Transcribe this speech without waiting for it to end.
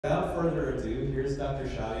Without further ado, here's Dr.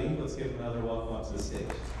 Shadi. Let's give him another welcome up to the stage.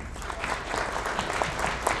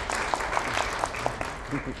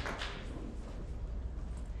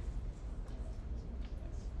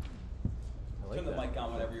 Turn the mic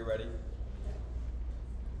on whenever you're ready.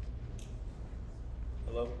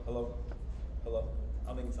 Hello, hello, hello. I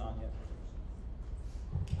don't think it's on yet.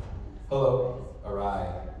 Hello. All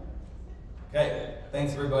right. Okay.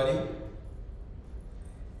 Thanks, everybody.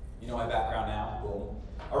 You know my background now. Boom.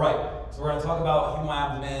 All right. So we're going to talk about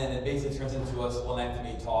hemoabdomen, and it basically turns into a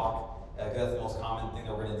splenectomy talk, because that's the most common thing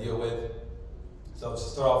that we're going to deal with. So let's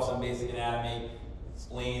just start off with some basic anatomy.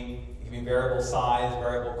 Spleen, it can be variable size,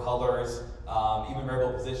 variable colors, even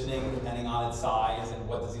variable positioning depending on its size and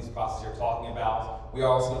what disease process you're talking about. We are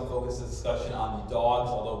also going to focus this discussion on the dogs,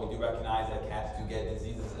 although we do recognize that cats do get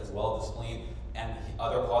diseases as well as the spleen and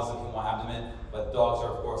other causes of hemoabdomen, but dogs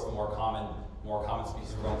are of course the more common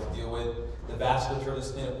species we're going to deal with. The vasculature of the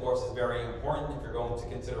spleen, of course, is very important if you're going to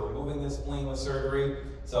consider removing the spleen with surgery.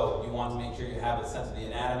 So you want to make sure you have a sense of the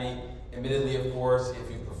anatomy. Admittedly, of course,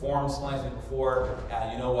 if you've performed splenectomy before,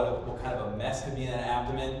 you know what kind of a mess could be in an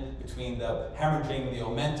abdomen between the hemorrhaging, the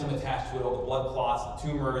omentum attached to it, all the blood clots, the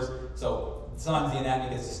tumors. So sometimes the anatomy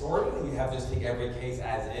gets distorted, and you have to just take every case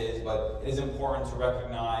as is, but it is important to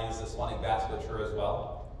recognize the splenic vasculature as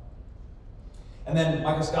well. And then,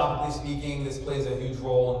 microscopically speaking, this plays a huge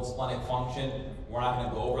role in splenic function. We're not going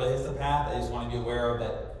to go over the histopath. I just want to be aware of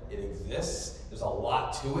that it exists. There's a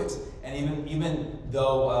lot to it, and even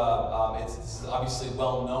though this is obviously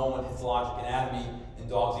well known histologic anatomy in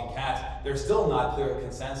dogs and cats, there's still not clear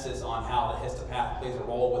consensus on how the histopath plays a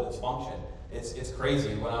role with its function. It's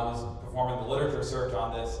crazy. When I was performing the literature search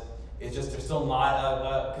on this, it's just there's still not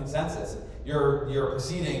a consensus. Your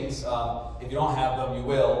proceedings, if you don't have them, you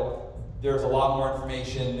will. There's a lot more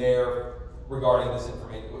information there regarding this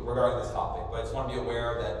topic, but I just want to be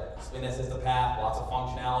aware that spleen has histopath, lots of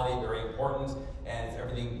functionality, very important, and it's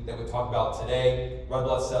everything that we talked about today. Red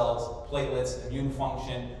blood cells, platelets, immune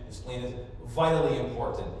function. The spleen is vitally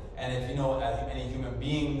important. And if you know any human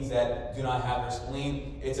beings that do not have their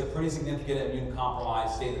spleen, it's a pretty significant immune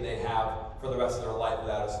compromised state that they have for the rest of their life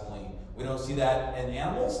without a spleen. We don't see that in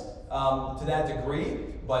animals to that degree,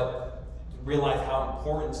 but realize how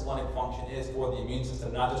important splenic function is for the immune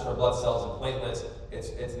system, not just for blood cells and platelets.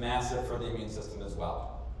 It's massive for the immune system as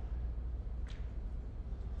well.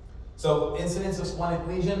 So, incidence of splenic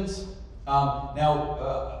lesions.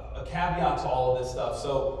 A caveat to all of this stuff.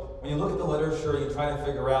 So, when you look at the literature, you try to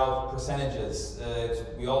figure out percentages.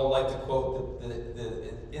 We all like to quote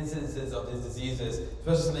the incidences of these diseases,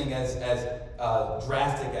 especially something as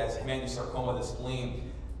drastic as hemangiosarcoma, the spleen.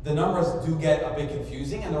 The numbers do get a bit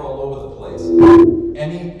confusing, and they're all over the place.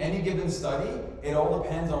 Any given study, it all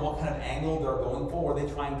depends on what kind of angle they're going for. What are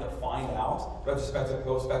they trying to find out? Retrospective,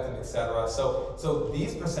 prospective, etc. So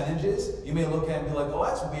these percentages, you may look at and be like, oh,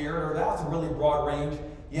 that's weird, or that's a really broad range.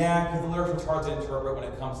 Yeah, because the literature is hard to interpret when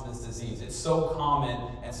it comes to this disease. It's so common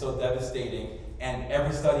and so devastating, and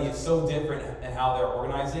every study is so different in how they're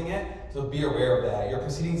organizing it. So be aware of that. Your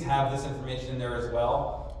proceedings have this information in there as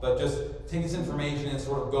well. But just take this information and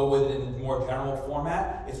sort of go with it in a more general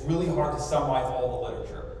format. It's really hard to summarize all the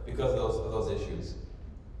literature because of those issues.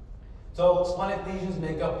 So splenic lesions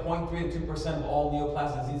make up 0.3 to 2% of all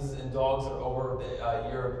neoplastic diseases in dogs that are over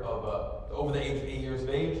the age of 8 years of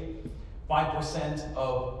age. 5%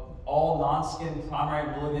 of all non-skin primary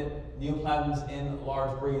malignant neoplasms in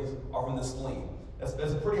large breeds are from the spleen. That's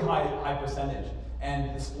a pretty high percentage.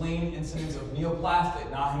 And the spleen incidence of neoplastic,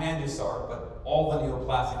 not hemangiosarc, but all the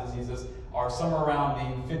neoplastic diseases are somewhere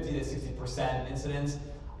around the 50 to 60% incidence.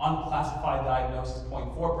 Unclassified diagnosis,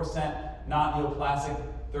 0.4%. Not neoplastic,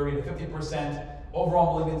 30 to 50%.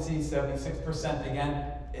 Overall malignancy, 76%.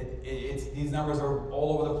 Again, these numbers are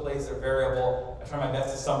all over the place. They're variable. I try my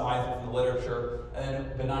best to summarize it from the literature. And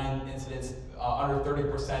then benign incidence, under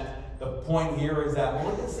 30%. The point here is that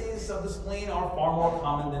malignancies of the spleen are far more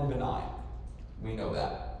common than benign. We know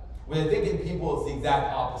that. When I think in people, it's the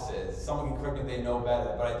exact opposite. Someone can correct me if they know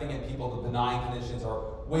better, but I think in people, the benign conditions are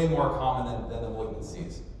way more common than the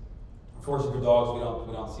malignancies. Unfortunately for dogs,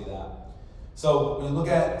 we don't see that. So when you look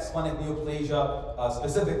at splenic neoplasia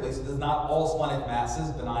specifically, so this is not all splenic masses,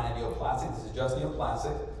 benign and neoplastic. This is just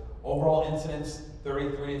neoplastic. Overall incidence,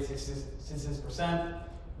 33 to 66%.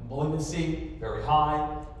 Malignancy, very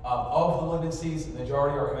high. Of the malignancies, the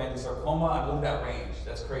majority are hemangiosarcoma. I look at that range.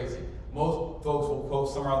 That's crazy. Most folks will quote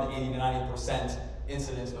somewhere around the 80 to 90%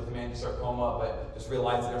 incidence with hemangiosarcoma, but just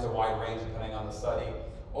realize that there's a wide range depending on the study.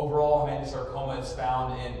 Overall, hemangiosarcoma is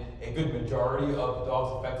found in a good majority of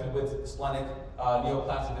dogs affected with splenic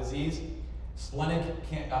neoplastic disease. Splenic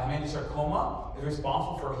hemangiosarcoma is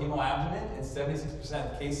responsible for hemoabdomen in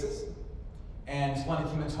 76% of cases, and splenic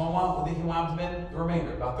hematoma with the hemoabdomen, the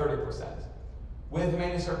remainder, about 30%. With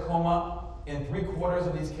hemangiosarcoma, in 3/4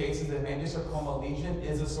 of these cases, the hemangiosarcoma lesion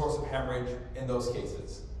is a source of hemorrhage in those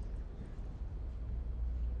cases.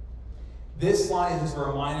 This slide is just a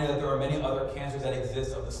reminder that there are many other cancers that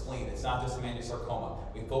exist of the spleen. It's not just hemangiosarcoma.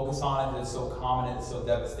 We focus on it because it's so common and it's so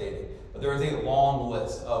devastating. But there is a long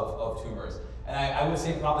list of tumors. And I would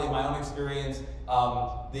say probably in my own experience,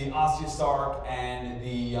 the osteosarc and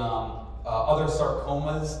the other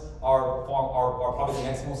sarcomas are probably the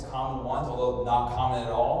next most common ones, although not common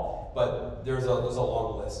at all. But there's a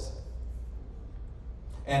long list.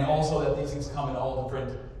 And also that these things come in all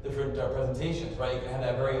different presentations, right? You can have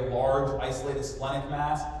that very large isolated splenic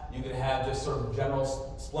mass. You could have just sort of general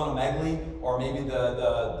splenomegaly, or maybe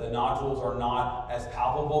the nodules are not as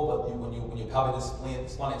palpable, but when you palpate the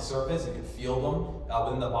splenic surface, you can feel them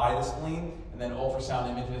within the body of the spleen. And then ultrasound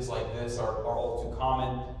images like this are all too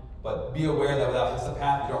common. But be aware that without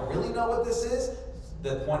histopath, you don't really know what this is.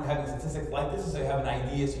 The point of having statistics like this is so you have an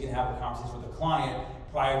idea, so you can have a conversation with the client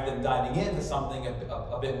prior to them diving into something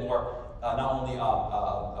a bit more, not only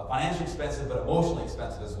financially expensive, but emotionally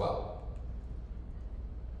expensive as well.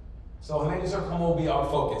 So hemangiosarcoma will be our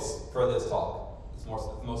focus for this talk. It's the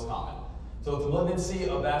most common. So it's a malignancy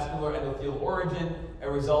of vascular endothelial origin. It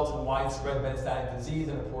results in widespread metastatic disease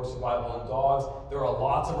and a poor survival in dogs. There are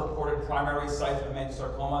lots of reported primary sites of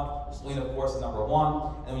hemangiosarcoma. Spleen, of course, is number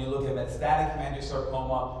one. And when you look at metastatic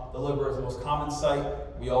hemangiosarcoma, the liver is the most common site.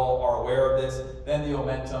 We all are aware of this. Then the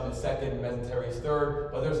omentum is second, mesentery is third.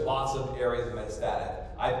 But there's lots of areas of metastatic.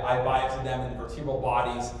 I biopsied them in vertebral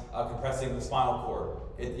bodies, compressing the spinal cord.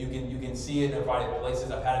 You can see it in a variety of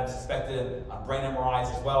places. I've had them suspected on brain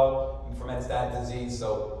MRIs as well for metastatic disease.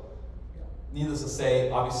 So, needless to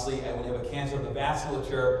say, obviously, when you have a cancer of the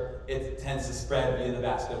vasculature, it tends to spread via the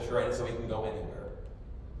vasculature, and so it can go anywhere.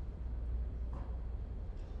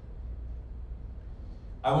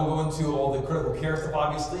 I won't go into all the critical care stuff,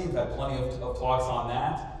 obviously. We've had plenty of talks on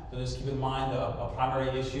that. So just keep in mind a primary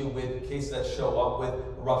issue with cases that show up with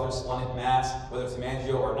ruptured splenic mass, whether it's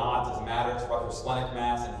hemangio or not, doesn't matter. It's ruptured splenic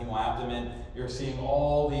mass and hemoabdomen. You're seeing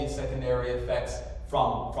all these secondary effects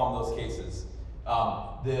from those cases.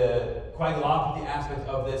 The coagulopathy aspect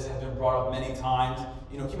of this has been brought up many times.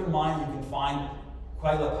 Keep in mind you can find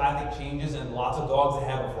coagulopathic changes in lots of dogs that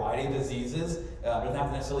have a variety of diseases. It doesn't have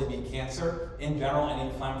to necessarily be cancer. In general, any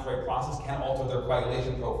inflammatory process can alter their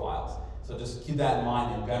coagulation profiles. So just keep that in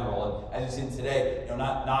mind in general. And as you've seen today,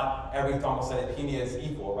 not every thrombocytopenia is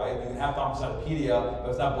equal, right? You can have thrombocytopenia, but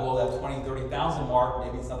it's not below that 20,000, 30,000 mark.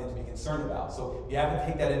 Maybe it's something to be concerned about. So you have to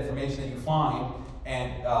take that information that you find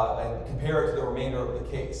and compare it to the remainder of the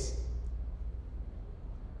case.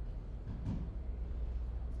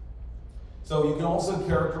 So you can also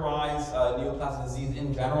characterize neoplastic disease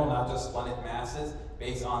in general, not just splenic masses,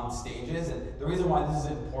 based on stages. And the reason why this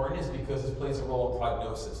is important is because this plays a role in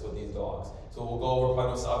prognosis with these dogs. So we'll go over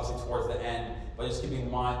prognosis obviously towards the end, but just keeping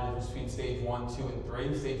in mind the difference between stage 1, 2, and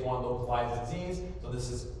 3. Stage 1, localized disease. So this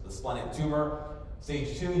is the splenic tumor.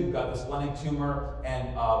 Stage 2, you've got the splenic tumor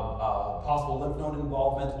and possible lymph node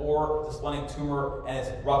involvement, or the splenic tumor and its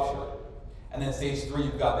rupture. And then stage 3,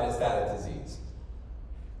 you've got metastatic disease.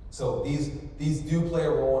 So these do play a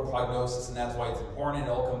role in prognosis, and that's why it's important. It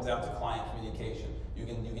all comes down to client communication. You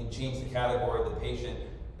can change the category of the patient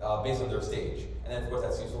based on their stage, and then of course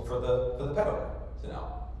that's useful for the pet owner to know.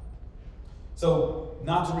 So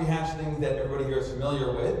not to rehash things that everybody here is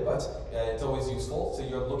familiar with, but it's always useful. So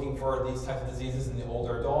you're looking for these types of diseases in the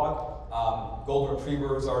older dog. Golden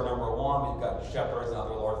retrievers are number one. We've got shepherds and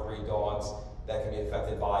other large breed dogs that can be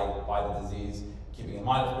affected by the disease. Keeping in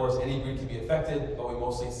mind, of course, any breed can be affected, but we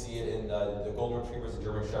mostly see it in the golden retrievers and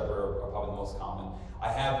German shepherd are probably the most common. I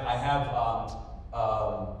have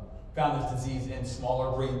found this disease in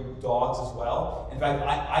smaller breed dogs as well. In fact,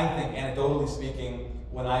 I think, anecdotally speaking,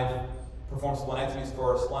 when I've performed splenectomies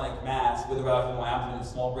for splenic mass with or without hemoabdomen in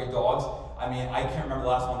small breed dogs, I can't remember the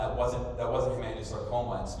last one that wasn't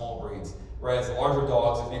hemangiosarcoma in small breeds. Whereas larger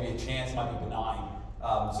dogs, there's maybe a chance it might be benign.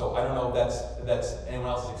 So I don't know if that's anyone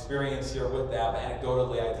else's experience here with that, but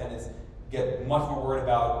anecdotally I tend to get much more worried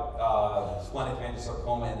about splenic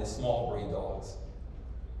hemangiosarcoma in the small breed dogs.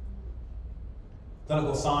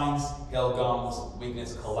 Clinical signs: pale gums,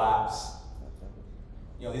 weakness, collapse.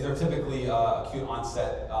 These are typically acute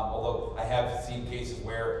onset, although I have seen cases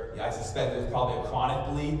where I suspect there's probably a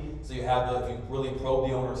chronic bleed. So you have, if you really probe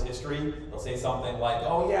the owner's history, they'll say something like,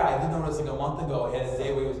 oh yeah, I did notice like a month ago, he had a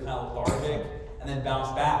day where he was kind of lethargic, and then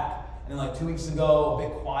bounce back. And and then like 2 weeks ago, a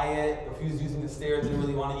bit quiet, refused using the stairs, didn't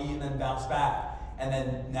really want to eat, and then bounced back. And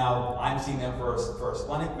then now I'm seeing them for a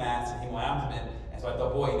splenic mass and hemoabdomen, and so I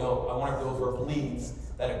thought, boy, I wonder if those were bleeds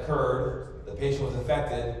that occurred, the patient was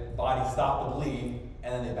affected, body stopped the bleed,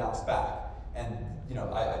 and then they bounced back. And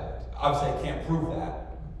I obviously I can't prove that.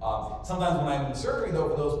 Sometimes when I'm in surgery, though,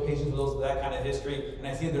 for those patients with that kind of history, and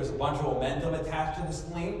I see there's a bunch of momentum attached to the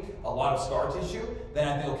spleen, a lot of scar tissue, then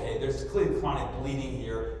I think, okay, there's clearly chronic bleeding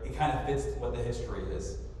here. It kind of fits what the history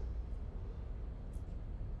is.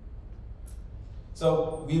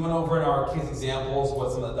 So we went over in our case examples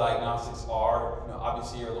what some of the diagnostics are.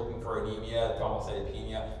 Obviously, you're looking for anemia,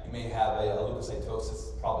 thrombocytopenia. You may have a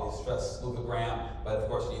leukocytosis, probably a stress leukogram, but of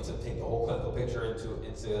course you need to take the whole clinical picture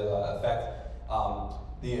into effect.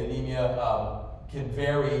 The anemia can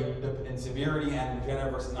vary in severity and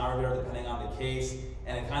regenerative versus non-regenerative depending on the case,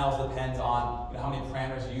 and it kind of also depends on how many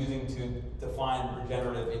parameters you're using to define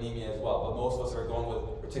regenerative anemia as well. But most of us are going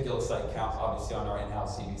with reticulocyte counts, obviously, on our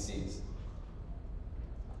in-house CBCs.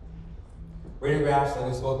 Radiographs, like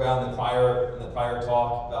we spoke about in the prior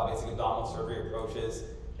talk about basic abdominal surgery approaches.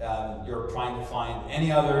 You're trying to find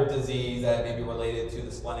any other disease that may be related to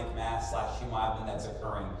the splenic mass / hemoabdomen that's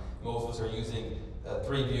occurring. Most of us are using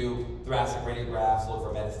 3-view thoracic radiographs to look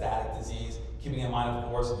for metastatic disease, keeping in mind, of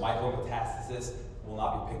course, micrometastasis will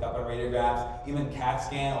not be picked up on radiographs. Even CAT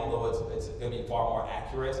scan, although it's going to be far more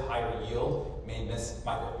accurate, higher yield, may miss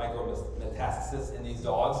micrometastasis in these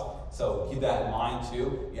dogs. So keep that in mind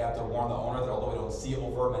too. You have to warn the owner that although we don't see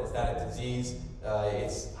overt metastatic disease,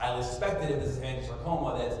 it's highly suspected if this is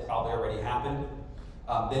hemangiosarcoma that it's probably already happened.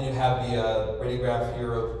 Then you have the radiograph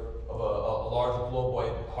here of a large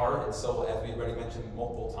global heart, and so as we already mentioned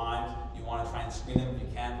multiple times, you want to try and screen them if you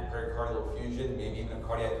can for pericardial effusion, maybe even a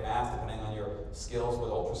cardiac mass, depending on your skills with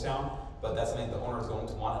ultrasound. But that's something the owner is going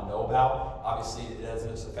to want to know about. Obviously, it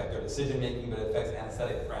doesn't just affect their decision making, but it affects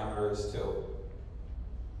anesthetic parameters too.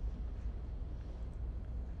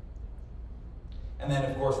 And then,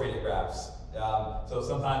 of course, radiographs. So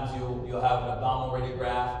sometimes you'll have an abdominal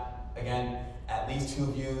radiograph. Again, at least 2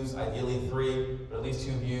 views, ideally 3, but at least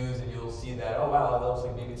 2 views, and you'll see that, oh wow, that looks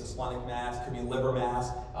like maybe it's a splenic mass, could be liver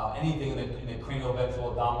mass, anything in the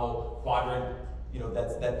cranioventral abdominal quadrant,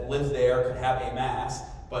 that lives there could have a mass.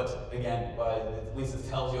 But again, at least it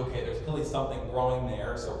tells you, okay, there's clearly something growing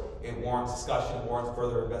there, so it warrants discussion, it warrants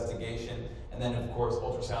further investigation. And then, of course,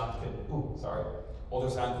 ultrasound can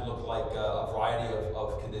look like a variety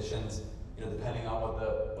of conditions, depending on what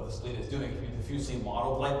the spleen is doing. It can be diffusely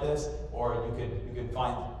modeled like this, or you could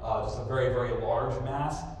find just a very, very large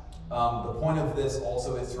mass. The point of this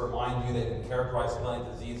also is to remind you that you can characterize splenic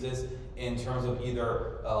diseases in terms of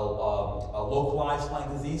either a localized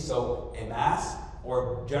splenic disease, so a mass,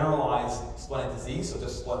 or generalized splenic disease, so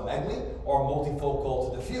just splenomegaly, or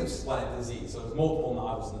multifocal to diffuse splenic disease, so there's multiple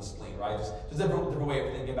nodules in the spleen, right? Just a different way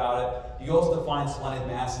of thinking about it. You also define splenic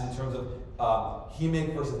masses in terms of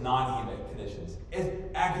hemic versus non-hemic conditions.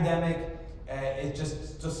 It's academic, it's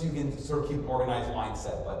just so you can sort of keep an organized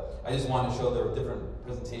mindset, but I just wanted to show there are different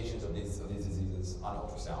presentations of these diseases on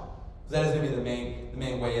ultrasound. So that is going to be the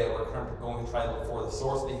main way that we're going to try to look for the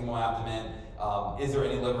source of the hemoabdomen. Is there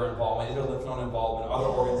any liver involvement? Is there lymph node involvement? Other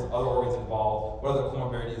organs involved? What other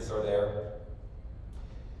comorbidities are there?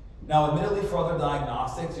 Now, admittedly, for other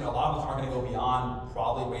diagnostics, a lot of us aren't going to go beyond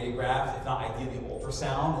probably radiographs, if not ideally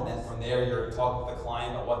ultrasound, and then from there you're talking with the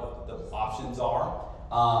client about what the options are.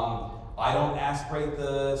 I don't aspirate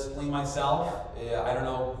the spleen myself. I don't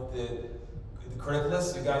know the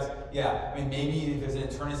criticalists, you guys. Yeah, I mean maybe if there's an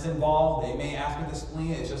internist involved, they may aspirate the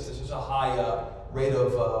spleen. It's just a high rate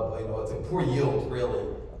of it's a poor yield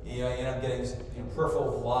really. You end up getting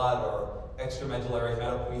peripheral blood or extramedullary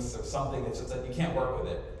hematopoiesis or something that's just like you can't work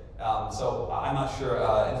with it. So I'm not sure,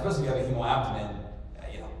 and especially if you have a hemoabdomen,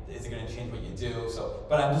 is it going to change what you do? So,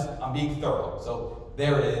 but I'm being thorough. So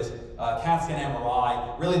there it is. CAT scan,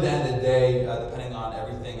 MRI. Really, at the end of the day, depending on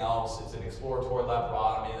everything else, it's an exploratory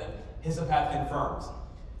laparotomy, and then histopath confirms.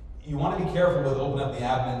 You want to be careful with opening up the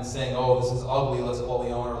abdomen and saying, "Oh, this is ugly. Let's call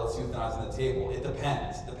the owner. Let's euthanize on the table." It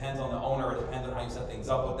depends. It depends on the owner. It depends on how you set things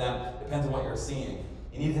up with them. It depends on what you're seeing.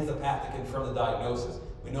 You need histopath to confirm the diagnosis.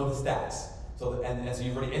 We know the stats. So, so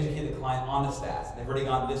you've already educated the client on the stats. They've already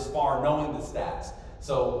gone this far knowing the stats.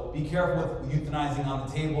 So be careful with euthanizing on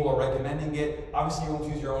the table or recommending it. Obviously, you won't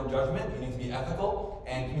use your own judgment. You need to be ethical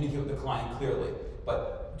and communicate with the client clearly.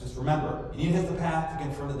 But just remember, you need histopath to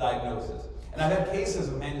confirm the diagnosis. And I've had cases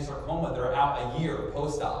of hemangiosarcoma that are out a year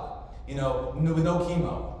post-op, with no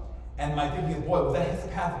chemo. And my thinking is, boy, was that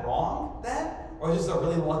histopath wrong then? Or just a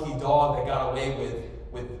really lucky dog that got away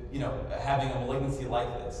with having a malignancy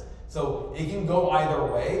like this? So it can go either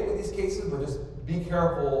way with these cases, but just be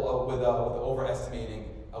careful with overestimating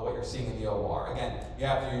what you're seeing in the OR. Again, you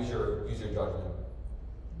have to use your judgment.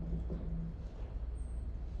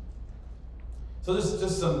 So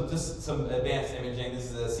just some advanced imaging. This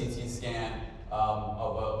is a CT scan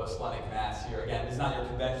of a splenic mass here. Again, this is not your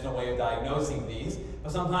conventional way of diagnosing these,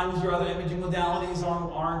 but sometimes your other imaging modalities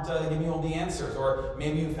aren't giving you all the answers. Or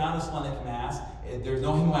maybe you found a splenic mass, there's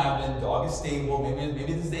no hemoabdomen, dog is stable,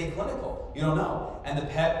 maybe this is aclinical, you don't know. And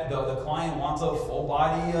the client wants a full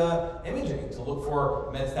body imaging to look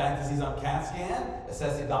for metastatic disease on CAT scan,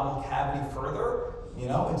 assess the abdominal cavity further. You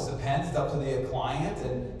know, it just depends. It's up to the client,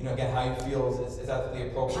 and you know, again, how you feel is absolutely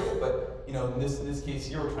appropriate. But you know, in this case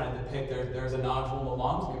here, we're trying to depict there's a nodule in the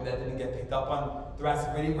lungs. Maybe that didn't get picked up on thoracic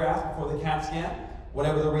radiograph before the CAT scan.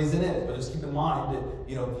 Whatever the reason is, but just keep in mind that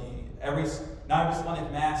you know not every splenic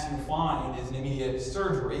mass you find is an immediate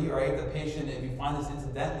surgery, right? The patient, if you find this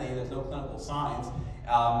incidentally, there's no clinical signs.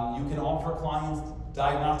 You can offer clients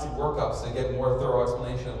diagnostic workups to get more thorough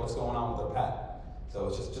explanation of what's going on with their pet. So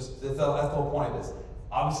it's just that's the whole point of this.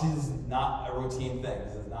 Obviously, this is not a routine thing.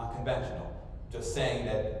 This is not conventional. Just saying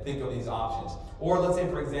that, think of these options. Or let's say,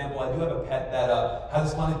 for example, I do have a pet that has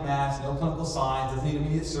a splenic mass, no clinical signs, doesn't need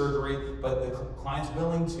immediate surgery, but the client's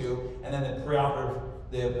willing to, and then the preoperative,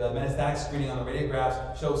 the metastatic screening on the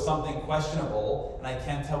radiographs shows something questionable, and I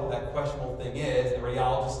can't tell what that questionable thing is, and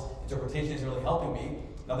radiologist's interpretation isn't really helping me.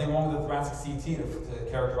 Nothing wrong with the thoracic CT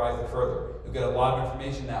to characterize it further. You'll get a lot of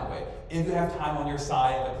information that way. If you have time on your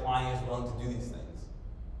side, the client is willing to do these things.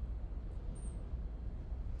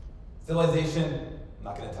 Sterilization, I'm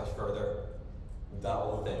not going to touch further. We've done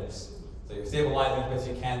all the things. So you're stabilizing as best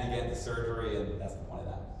you can to get into surgery, and that's the point of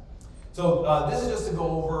that. So this is just to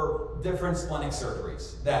go over different splenic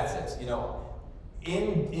surgeries. That's it. You know,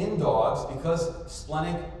 in dogs, because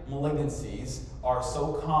splenic malignancies are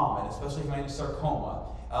so common, especially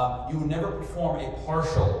hemangiosarcoma, you would never perform a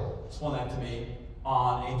partial splenectomy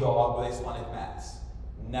on a dog with a splenic mass.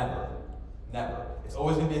 Never. Never. It's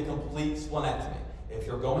always going to be a complete splenectomy. If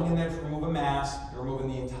you're going in there to remove a mass, you're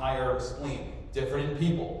removing the entire spleen. Different in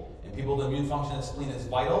people. In people, the immune function of the spleen is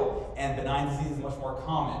vital, and benign disease is much more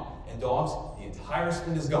common. In dogs, the entire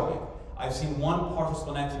spleen is going. I've seen one partial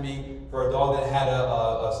splenectomy for a dog that had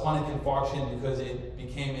a splenic infarction because it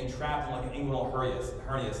became entrapped in like an inguinal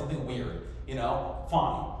hernia, something weird. You know,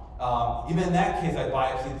 fine. Even in that case, I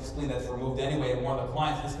biopsied the spleen that's removed anyway, and one of the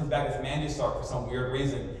clients, this comes back as hemangiosarc for some weird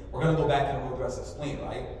reason. We're going to go back and remove the rest of the spleen,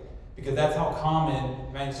 right? Because that's how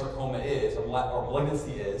common hemangiosarcoma is, or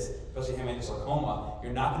malignancy is, especially hemangiosarcoma.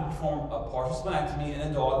 You're not going to perform a partial splenectomy in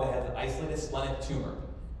a dog that has an isolated splenic tumor.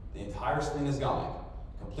 The entire spleen is going.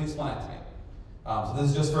 Complete splenectomy. So this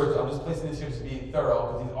is just for, I'm just placing this here to be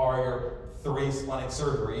thorough, because these are your 3 splenic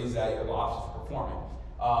surgeries that you have options for performing.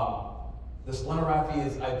 The splenography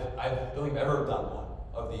is, I don't think I've ever done one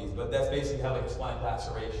of these, but that's basically how like a splenic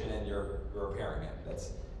laceration and you're repairing it. That's,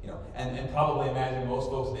 you know, and probably imagine most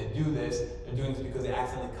folks that do this, they're doing this because they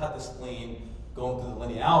accidentally cut the spleen going through the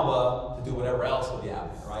linea alba to do whatever else with the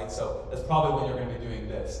abdomen, right? So that's probably when you're going to be doing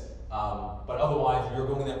this. But otherwise, if you're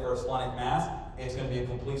going there for a splenic mass, it's going to be a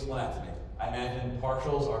complete splenectomy. I imagine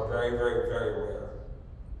partials are very, very, very rare.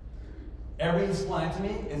 Every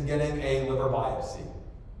splenectomy is getting a liver biopsy.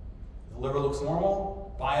 The liver looks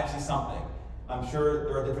normal, biopsy something. I'm sure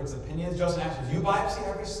there are different opinions. Justin, actually, do you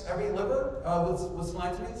biopsy every liver with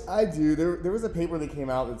splenectomies? I do. There was a paper that came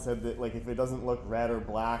out that said that like if it doesn't look red or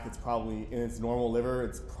black, it's probably in its normal liver.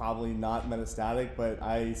 It's probably not metastatic. But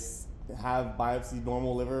I have biopsied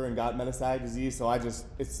normal liver and got metastatic disease, so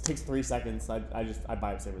it takes 3 seconds. I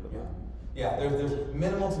biopsy every liver. Yeah, there's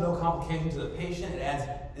minimal to no complication to the patient. It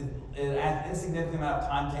adds insignificant amount of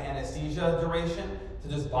time to anesthesia duration to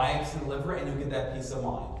just biopsy the liver, and you get that peace of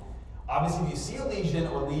mind. Obviously, if you see a lesion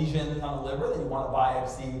or lesions on the liver, then you want to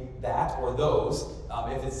biopsy that or those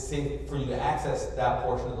if it's safe for you to access that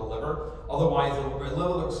portion of the liver. Otherwise, the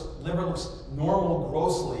liver looks normal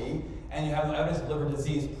grossly, and you have no evidence of liver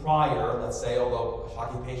disease prior, let's say, although a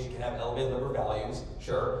shocking patient can have elevated liver values,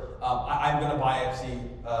 sure. I'm going to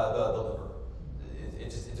biopsy the liver.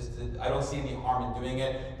 I don't see any harm in doing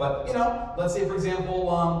it. But, you know, let's say, for example,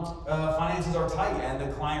 finances are tight and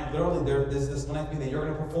the client, literally, there's this splenectomy that you're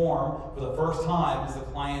going to perform for the first time because the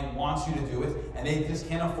client wants you to do it, and they just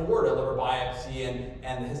can't afford a liver biopsy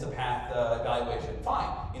and the histopath evaluation. Fine.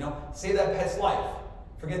 You know, save that pet's life.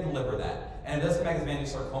 Forget the liver then. And it does come back as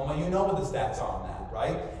hemangiosarcoma. You know what the stats are on that,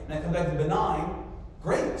 right? And then come back to benign.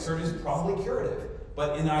 Great. Surgery is probably curative.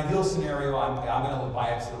 But in the ideal scenario, I'm going to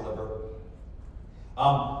biopsy the liver.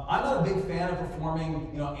 I'm not a big fan of performing,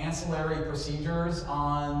 you know, ancillary procedures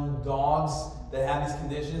on dogs that have these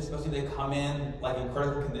conditions, especially they come in like in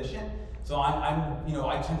critical condition. So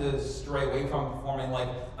I tend to stray away from performing like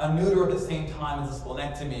a neuter at the same time as a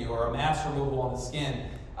splenectomy or a mass removal on the skin.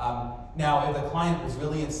 Now, if the client is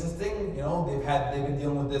really insisting, they've been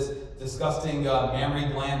dealing with this disgusting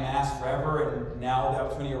mammary gland mass forever, and now the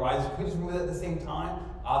opportunity arises, could we just remove it at the same time?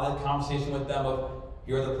 I'll have a conversation with them of,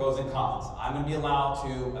 here are the pros and cons. I'm going to be allowed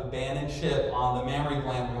to abandon ship on the mammary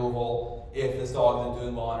gland removal if this dog isn't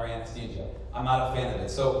doing well under anesthesia. I'm not a fan of it.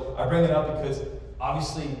 So I bring it up because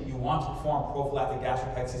obviously you want to perform prophylactic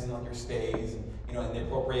gastropexies in like your stays, and in the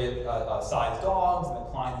appropriate size dogs, and the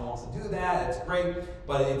client who wants to do that, it's great.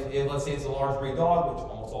 But if let's say it's a large breed dog, which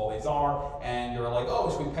almost always are, and you're like,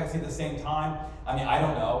 oh, should we pexy at the same time? I mean, I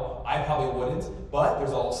don't know. I probably wouldn't. But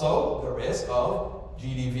there's also the risk of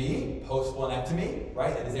GDV post-splenectomy,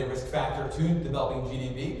 right? It is a risk factor to developing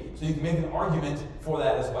GDV, so you can make an argument for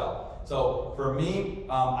that as well. So for me,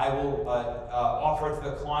 I will offer it to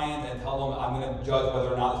the client and tell them I'm going to judge whether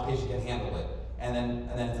or not this patient can handle it, and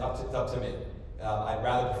then it's up to me. I'd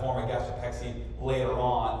rather perform a gastropexy later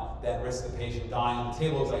on than risk the patient dying on the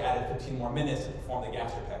table because I added 15 more minutes to perform the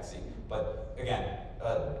gastropexy. But again,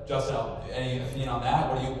 Justin, any opinion on that?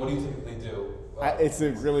 What do you typically do? It's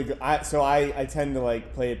a really good. I tend to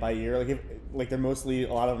like play it by ear. They're mostly,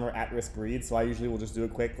 a lot of them are at-risk breeds, so I usually will just do a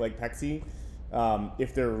quick like pexy.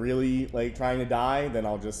 If they're really like trying to die, then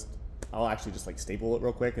I'll actually just like staple it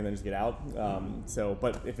real quick and then just get out.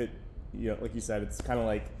 But if it, like you said, it's kind of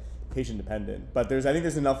like patient dependent. But I think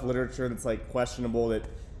there's enough literature that's like questionable that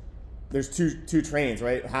there's two trains,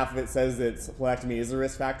 right? Half of it says that splenectomy is a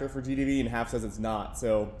risk factor for GDV, and half says it's not.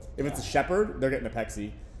 So if it's a shepherd, they're getting a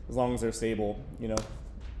pexy as long as they're stable,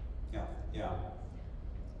 Yeah.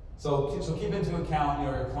 So keep into account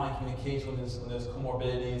your client communication when there's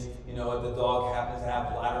comorbidities. If the dog happens to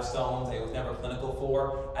have bladder stones that it was never clinical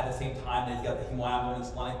for, at the same time they've got the hemoabdomen and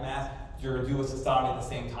splenic mass, you're going to do a cystotomy at the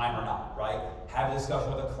same time or not, right? Have a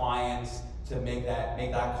discussion with the clients to make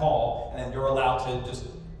that call, and then you're allowed to just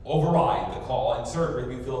override the call in surgery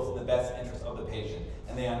if you feel it's in the best interest of the patient,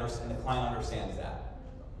 and the client understands that.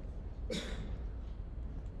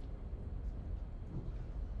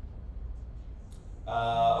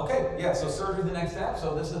 So surgery is the next step.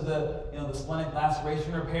 So this is the splenic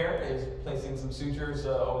laceration repair. Is placing some sutures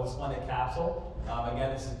over the splenic capsule.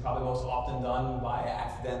 Again, this is probably most often done by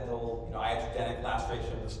accidental, iatrogenic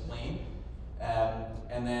laceration of the spleen.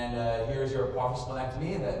 And then here's your partial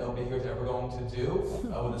splenectomy that nobody here is ever going to do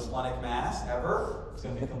with a splenic mass ever. It's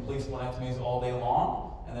going to be complete splenectomies all day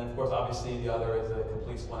long. And then, of course, obviously the other is a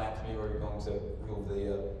complete splenectomy where you're going to remove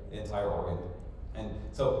the entire organ. And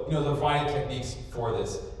so, there's a variety of techniques for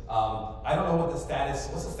this. I don't know what's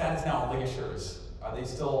the status now of ligatures? Are they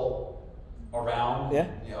still around? Yeah.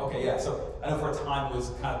 Okay, yeah. So I know for a time it was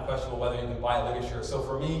kind of questionable whether you can buy a ligature. So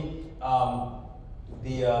for me,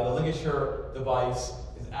 the ligature device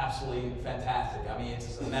is absolutely fantastic. I mean, it's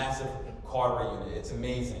just a massive cautery unit. It's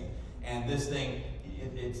amazing. And this thing,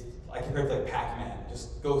 I compare it to like Pac-Man. It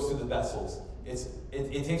just goes through the vessels.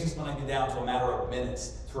 It takes your splenectomy down to a matter of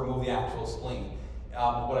minutes to remove the actual spleen.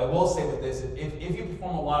 What I will say with this is if you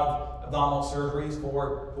perform a lot of abdominal surgeries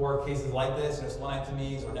for cases like this,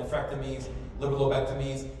 splenectomies or nephrectomies, liver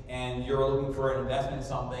lobectomies, and you're looking for an investment in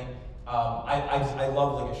something, I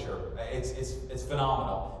love ligature. It's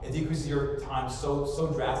phenomenal. It decreases your time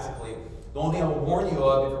so drastically. The only thing I will warn you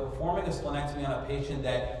of, if you're performing a splenectomy on a patient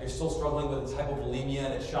that you're still struggling with its hypovolemia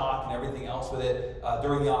and its shock and everything else with it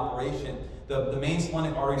during the operation, the main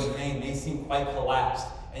splenic artery in the vein may seem quite collapsed,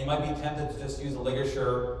 and you might be tempted to just use a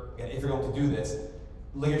ligature, again, if you're going to do this,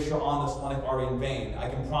 ligature on the splenic artery and vein. I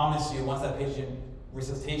can promise you, once that patient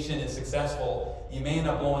resuscitation is successful, you may end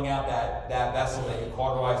up blowing out that vessel that you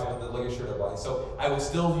cauterized with the ligature device. So I would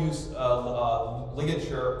still use a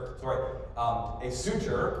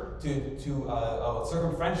suture to a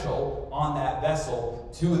circumferential on that vessel,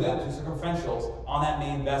 two circumferentials on that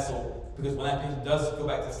main vessel, because when that patient does go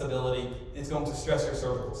back to stability, it's going to stress your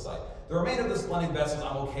cervical site. The remainder of the splenic vessels,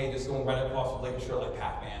 I'm okay just going right across with ligature like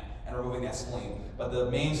Pac-Man and removing that spleen. But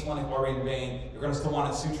the main splenic artery and vein, you're going to still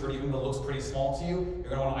want to suture it, even though it looks pretty small to you. You're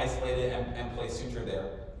going to want to isolate it and place suture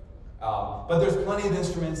there. But there's plenty of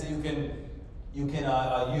instruments that you can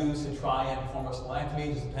use to try and perform a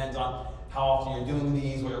splenectomy. It just depends on how often you're doing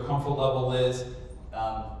these, what your comfort level is.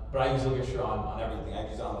 But I use ligature on everything. I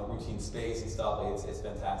use it on the routine space and stuff. It's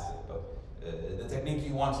fantastic. But the technique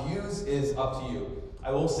you want to use is up to you. I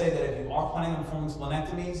will say that if you are planning on performing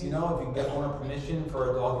splenectomies, if you can get owner permission for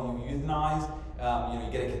a dog that you euthanize,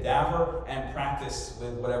 you get a cadaver and practice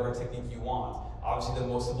with whatever technique you want. Obviously, the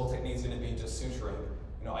most simple technique is going to be just suturing.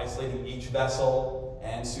 isolating each vessel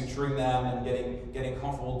and suturing them and getting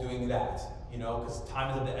comfortable doing that. Because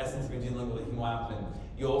time is of the essence if you're dealing with a hemoabdomen.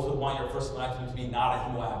 You also want your first splenectomy to be not a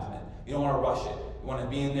hemoabdomen. You don't want to rush it. You want to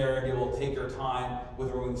be in there and be able to take your time with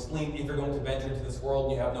removing the spleen if you're going to venture into this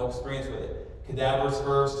world and you have no experience with it. Cadavers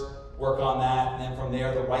first, work on that, and then from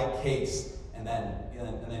there the right case, and then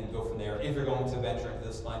go from there if you're going to venture into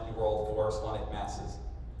the splenectomy world for splenic masses.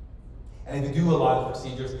 And if you do a lot of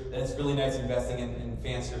procedures, then it's really nice investing in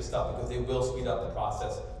fancier stuff because they will speed up the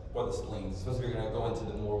process for the spleens, especially if you're going to go into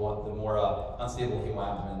the more unstable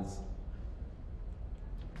hemoabdomens.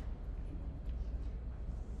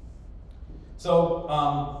 So,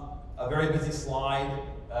 a very busy slide.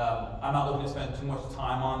 I'm not looking to spend too much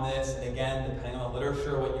time on this. And again, depending on the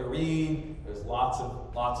literature, what you read, there's lots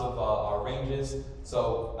of ranges.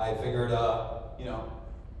 So I figured, we'll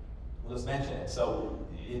just mention it. So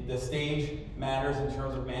the stage matters in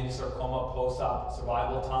terms of hemangiosarcoma post-op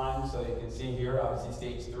survival time. So you can see here, obviously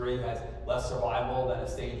stage 3 has less survival than a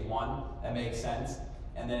stage 1. That makes sense.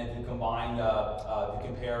 And then if you combine, if you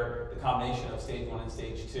compare the combination of stage 1 and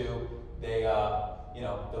stage 2, they,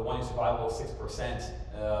 the 1-year survival is 6%.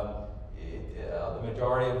 The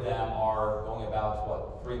majority of them are going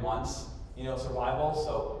about 3 months, survival.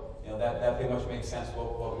 So that pretty much makes sense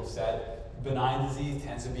what we've said. Benign disease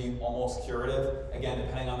tends to be almost curative. Again,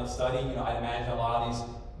 depending on the study, I'd imagine a lot of these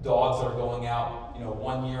dogs that are going out,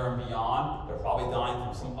 1 year and beyond, they're probably dying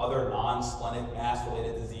from some other non-splenic mass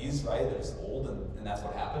related disease, right? They're just old and that's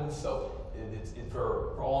what happens. So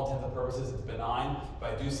for all intents and purposes, it's benign. If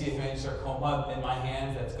I do see a hemangiosarcoma in my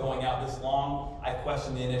hands that's going out this long, I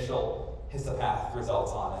question the initial histopath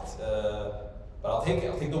results on it. But I'll take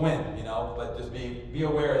the win, but just be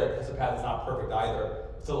aware that histopath is not perfect either.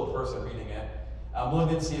 It's still a person reading it.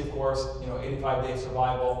 Malignancy, of course, 85-day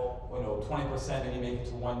survival, 20% maybe make it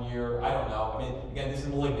to 1 year. I don't know. I mean, again, this is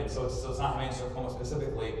malignant, so it's not hemangiosarcoma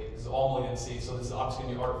specifically. This is all malignancy, so this is obviously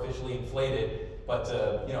going to be artificially inflated. But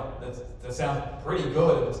that sounds pretty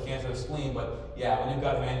good if it's cancer of the spleen. But yeah, when you've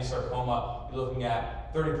got hemangiosarcoma, you're looking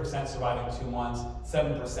at 30% surviving 2 months,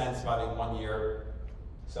 7% surviving 1 year.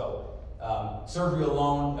 So surgery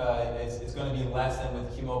alone is going to be less than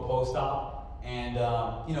with chemo post-op. And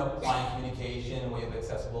client communication, we have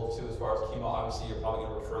accessible to as far as chemo. Obviously, you're probably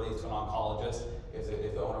going to refer these to an oncologist if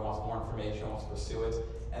the owner wants more information, wants to pursue it.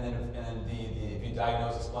 And then if you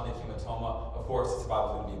diagnose a splenic hematoma, of course, the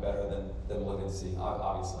survival is going to be better than malignancy,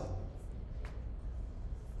 obviously.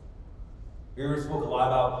 We already spoke a lot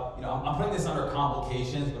about, I'm putting this under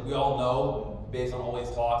complications, but we all know, based on all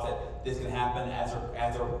these talks, that this can happen as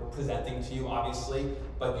they're presenting to you, obviously.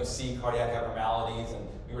 But you see cardiac abnormalities, and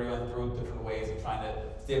we already went through different ways of trying to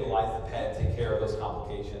stabilize the pet and take care of those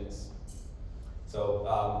complications. So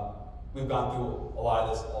we've gone through a lot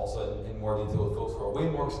of this also in more detail with folks who are way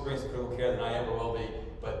more experienced in critical care than I ever will be.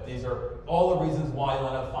 But these are all the reasons why you'll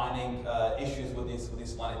end up finding issues with these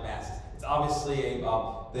splenic masses. It's obviously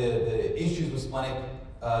the issues with splenic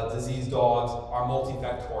disease dogs are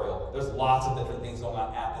multifactorial. There's lots of different things going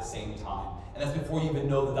on at the same time. And that's before you even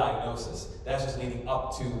know the diagnosis. That's just leading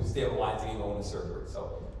up to stabilizing and going to surgery.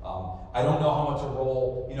 So I don't know how much a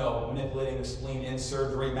role, manipulating the spleen in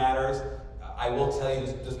surgery matters. I will tell you,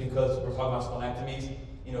 just because we're talking about splenectomies,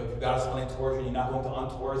 if you've got a splenic torsion, you're not going to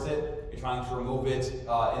untorse it. You're trying to remove it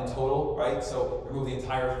in total, right? So remove the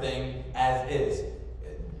entire thing as is.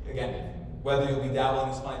 Again, whether you'll be dabbling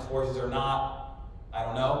in splenic torsions or not, I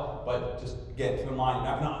don't know. But just again, keep in mind,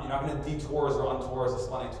 you're not going to detorse or untorse a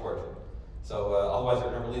splenic torsion. So otherwise,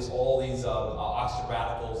 you're going to release all these oxygen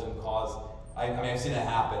radicals and cause. I've seen it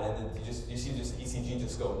happen, and then you see ECG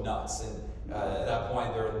just go nuts, and at that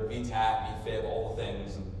point they're in VTAC, VFib, all the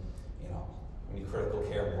things, and we need critical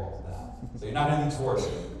care involved with that. So you're not going to detorse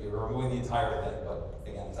it; you're removing the entire thing. But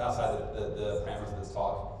again, it's outside the parameters of this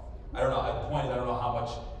talk. I don't know. At the point is, I don't know how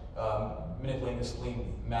much manipulating the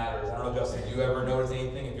spleen matters. I don't know, Justin. Do you ever notice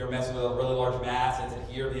anything if you're messing with a really large mass and it's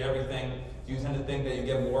adhered to everything? Do you tend to think that you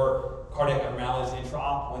get more cardiac abnormalities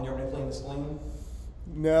intra-op when you're manipulating the spleen?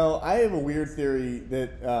 No, I have a weird theory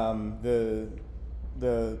that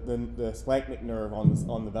the splenic nerve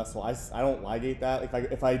on the vessel, I don't ligate that.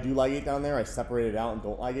 If I do ligate down there, I separate it out and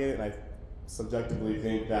don't ligate it, and I subjectively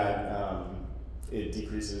think that it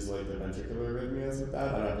decreases the ventricular arrhythmias with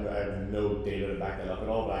that. I have no data to back that up at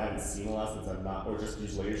all, but I haven't seen a lot since I've not, or just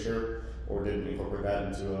used ligature, or didn't incorporate that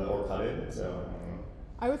into or cut it. So.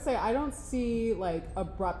 I would say I don't see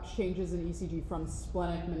abrupt changes in ECG from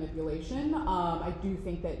splenic manipulation. I do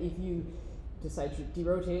think that if you decide to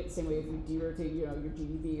derotate it, same way if you derotate your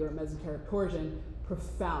DVV or a mesenteric torsion,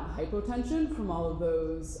 profound hypotension from all of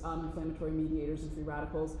those inflammatory mediators and free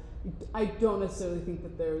radicals. I don't necessarily think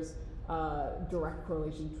that there's direct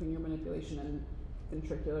correlation between your manipulation and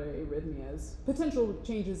ventricular arrhythmias. Potential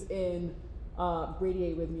changes in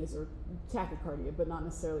bradyarrhythmias or tachycardia, but not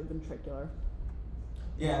necessarily ventricular.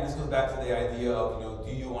 Yeah, and this goes back to the idea of,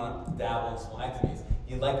 do you want to dabble in splenectomies?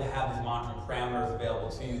 You'd like to have these monitoring parameters available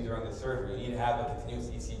to you during the surgery. You need to have a continuous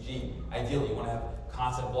ECG. Ideally, you want to have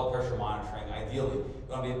constant blood pressure monitoring. Ideally, you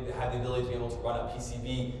want to have the ability to be able to run a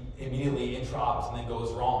PCV immediately intra-op if something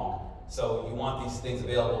goes wrong. So you want these things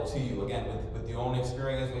available to you. Again, with your own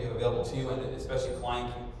experience, what you have available to you, and especially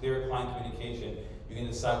clear client communication, you can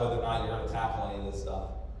decide whether or not you're going to tackle any of this stuff.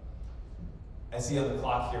 I see on the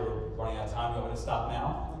clock here we're running out of time. You want me to stop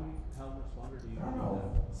now? How much longer do you I don't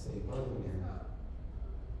know. Let's see. What are we doing here?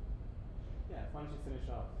 Yeah, why don't you finish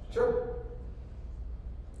off? Sure.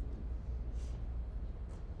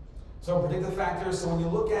 So predictive factors, so when you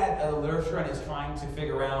look at literature and it's trying to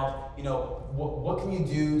figure out, what can you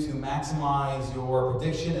do to maximize your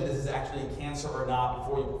prediction that this is actually cancer or not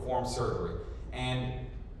before you perform surgery. And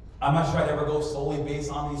I'm not sure I'd ever go solely based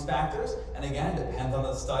on these factors. And again, it depends on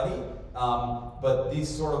the study. But these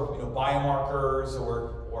sort of biomarkers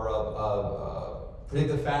or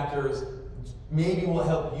predictive factors maybe will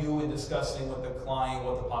help you in discussing with the client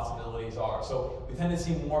what the possibilities are. So we tend to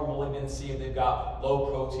see more malignancy if they've got low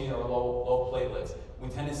protein or low platelets. We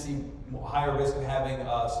tend to see higher risk of having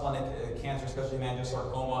splenic cancer, especially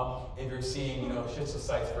hemangiosarcoma, if you're seeing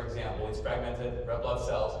schistocytes, for example, these fragmented red blood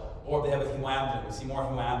cells. Or if they have a hemoabdomen, we see more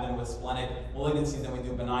hemoabdomen with splenic malignancies than we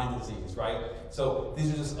do benign disease, right? So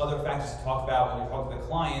these are just other factors to talk about when you're talking to the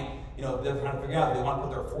client. They're trying to figure out if they want to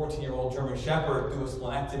put their 14-year-old German Shepherd through a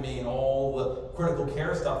splenectomy and all the critical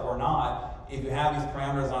care stuff or not. If you have these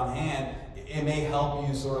parameters on hand, it may help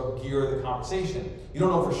you sort of gear the conversation. You don't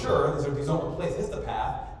know for sure, these don't replace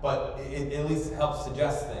histopath, but it at least helps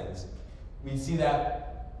suggest things. We see that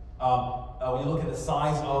when you look at the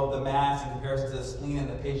size of the mass in comparison to the spleen and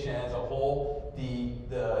the patient as a whole, the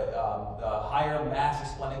higher mass to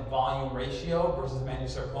splenic volume ratio versus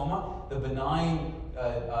hemangiosarcoma, the benign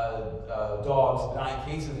dogs, benign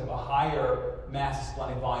cases have a higher mass to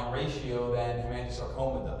splenic volume ratio than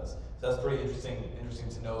hemangiosarcoma does. So that's pretty interesting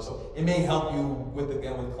to know. So it may help you with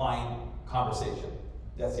client conversation.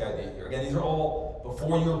 That's the idea here. Again, these are all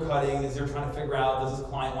before you're cutting, as you're trying to figure out, does this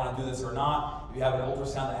client want to do this or not? If you have an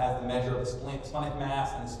ultrasound that has the measure of the splenic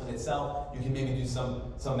mass and the spleen itself, you can maybe do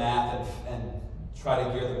some math and try to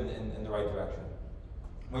gear them in the right direction.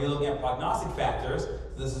 When you're looking at prognostic factors,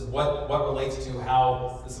 this is what relates to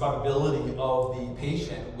how the survivability of the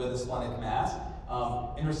patient with a splenic mass.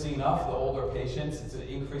 Interesting enough, the older patients, it's an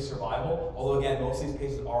increased survival, although again, most of these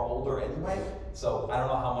patients are older anyway, so I don't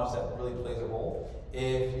know how much that really plays a role.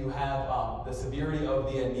 If you have the severity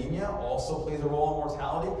of the anemia also plays a role in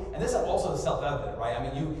mortality, and this is also self-evident, right? I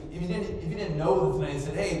mean, if you didn't know this and you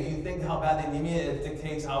said, hey, do you think how bad the anemia is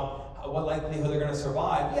dictates what likelihood they're going to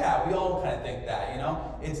survive? Yeah, we all kind of think that,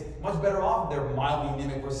 It's much better off if they're mildly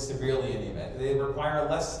anemic versus severely anemic. They require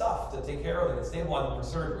less stuff to take care of them and stabilize them for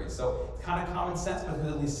surgery. So it's kind of common sense, but we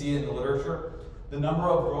at least see it in the literature. The number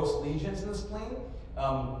of gross lesions in the spleen,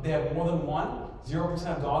 they have more than one. 0%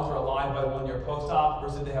 of dogs are alive by 1 year post-op,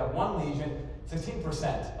 versus if they have one lesion,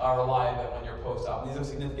 16% are alive at 1 year post-op. And these are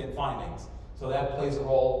significant findings. So that plays a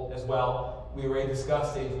role as well. We already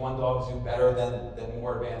discussed stage 1 dogs do better than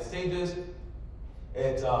more advanced stages.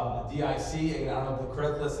 It's DIC, again, I don't know if the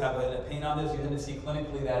criticalists have an opinion on this. You tend to see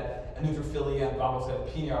clinically that neutrophilia and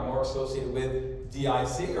thrombocytopenia are more associated with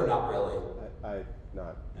DIC, or not really? I've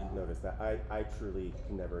not noticed that. I truly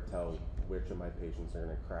can never tell which of my patients are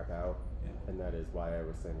going to crack out, and that is why I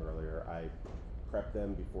was saying earlier, I prep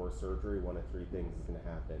them before surgery. One of 3 things is going to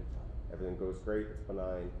happen. Everything goes great, it's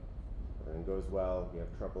benign. Everything goes well, you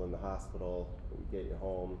have trouble in the hospital, we get you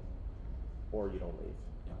home, or you don't leave.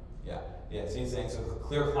 Yeah, so he's saying, so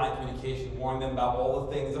clear client communication, warning them about all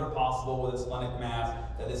the things that are possible with a splenic mass,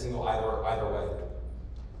 that this can go either way.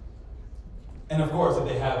 And of course, if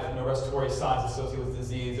they have respiratory signs associated with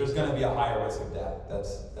disease, there's going to be a higher risk of death.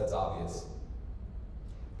 That's obvious.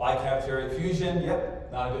 Bicavitary effusion,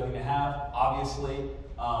 not a good thing to have, obviously.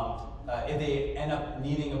 If they end up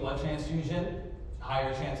needing a blood transfusion,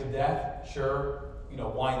 higher chance of death, sure.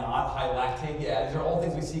 Why not? High lactate, these are all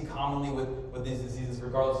things we see commonly with these diseases,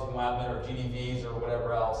 regardless of hemoabdomen or GDVs or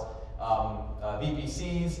whatever else.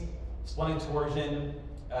 VPCs, splenic torsion,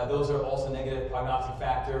 those are also negative prognostic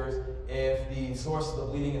factors. If the source of the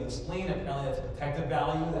bleeding is the spleen, apparently that's a protective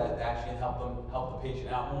value that actually can help the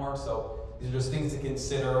patient out more. So these are just things to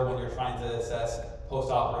consider when you're trying to assess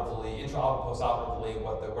post-operatively, intraoperatively, post-operatively,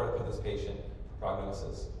 where to put this patient.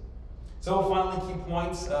 prognosis. So finally, key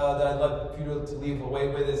points that I'd like for you to leave away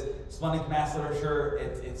with is splenic mass literature.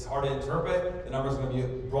 It's hard to interpret. The numbers are going to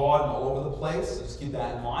be broad and all over the place, so just keep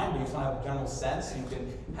that in mind. But you just want to have a general sense so you can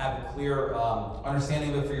have a clear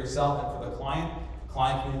understanding of it for yourself and for the client.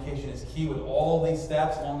 Client communication is key with all of these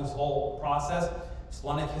steps along this whole process.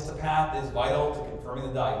 Splenic histopath is vital to confirming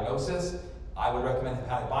the diagnosis. I would recommend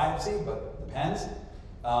hepatic biopsy, but it depends.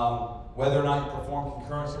 Whether or not you perform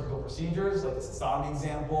concurrent surgical procedures, like the cystotomy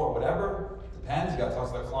example or whatever, depends. You got to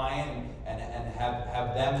talk to the client and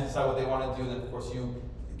have them decide what they want to do. Then, of course, you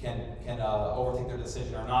can overtake their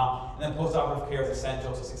decision or not. And then postoperative care is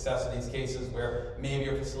essential to success in these cases where maybe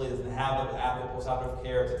your facility doesn't have the adequate postoperative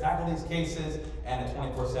care to tackle these cases, and a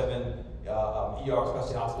 24/7 ER,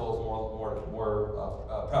 especially hospital, is more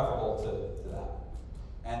preferable to that.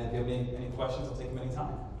 And if you have any questions, I'll take them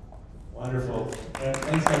anytime. Wonderful.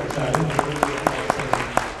 Thanks, Dr. Shadi.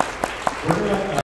 We're going to